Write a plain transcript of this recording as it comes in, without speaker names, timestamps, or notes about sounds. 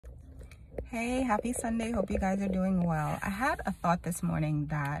Hey, happy Sunday. Hope you guys are doing well. I had a thought this morning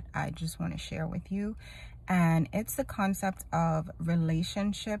that I just want to share with you, and it's the concept of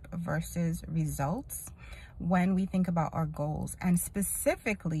relationship versus results when we think about our goals, and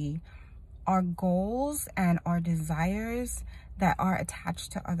specifically our goals and our desires that are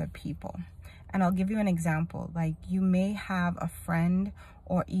attached to other people. And I'll give you an example. Like, you may have a friend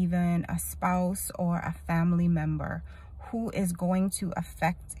or even a spouse or a family member who is going to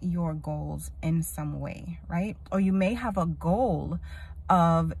affect your goals in some way, right? Or you may have a goal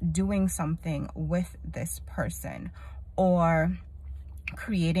of doing something with this person or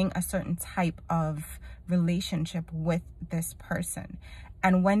creating a certain type of relationship with this person.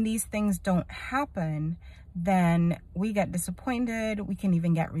 And when these things don't happen, then we get disappointed. We can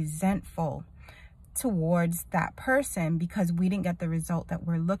even get resentful towards that person because we didn't get the result that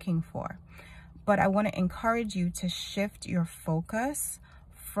we're looking for. But I want to encourage you to shift your focus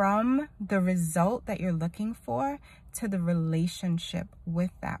from the result that you're looking for to the relationship with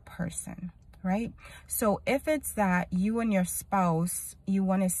that person, right? So if it's that you and your spouse, you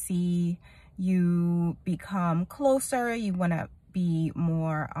want to see you become closer, you want to be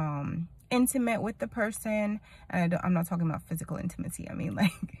more intimate with the person, and I'm not talking about physical intimacy, I mean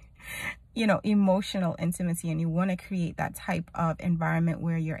like you know, emotional intimacy, and you want to create that type of environment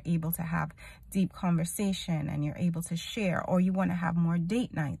where you're able to have deep conversation and you're able to share, or you want to have more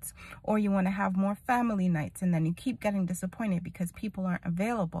date nights, or you want to have more family nights, and then you keep getting disappointed because people aren't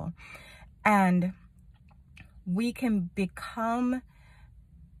available. And we can become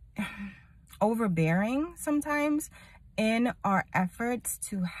overbearing sometimes in our efforts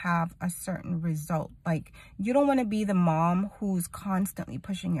to have a certain result. Like, you don't want to be the mom who's constantly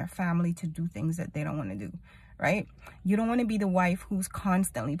pushing your family to do things that they don't want to do, right? You don't want to be the wife who's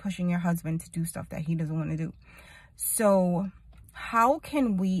constantly pushing your husband to do stuff that he doesn't want to do. So how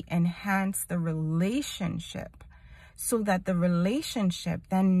can we enhance the relationship so that the relationship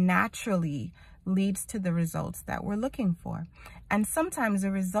then naturally leads to the results that we're looking for? And sometimes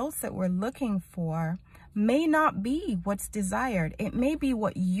the results that we're looking for may not be what's desired. It may be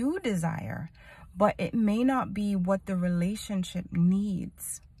what you desire, but it may not be what the relationship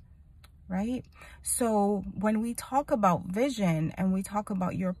needs, right? So when we talk about vision and we talk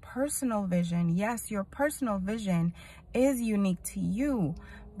about your personal vision, yes, your personal vision is unique to you,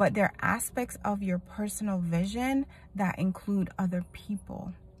 but there are aspects of your personal vision that include other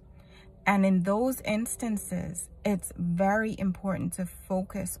people. And in those instances, it's very important to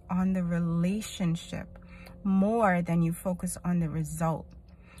focus on the relationship more than you focus on the result.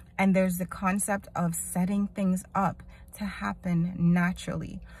 And there's the concept of setting things up to happen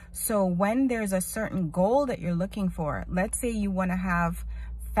naturally. So when there's a certain goal that you're looking for, let's say you want to have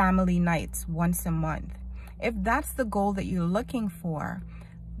family nights once a month. If that's the goal that you're looking for,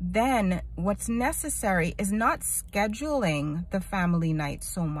 then what's necessary is not scheduling the family night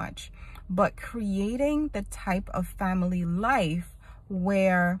so much, but creating the type of family life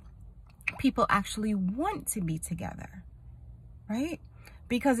where people actually want to be together, right?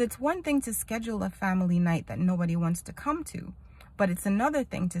 Because it's one thing to schedule a family night that nobody wants to come to, but it's another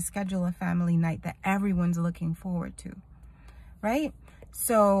thing to schedule a family night that everyone's looking forward to, right?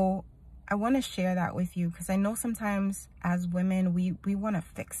 So I want to share that with you because I know sometimes as women, we want to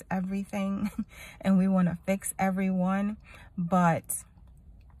fix everything and we want to fix everyone, but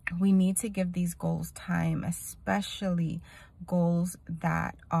we need to give these goals time, especially goals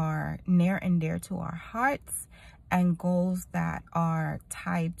that are near and dear to our hearts and goals that are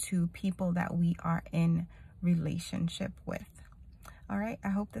tied to people that we are in relationship with. All right, I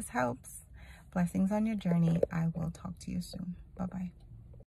hope this helps. Blessings on your journey. I will talk to you soon. Bye-bye.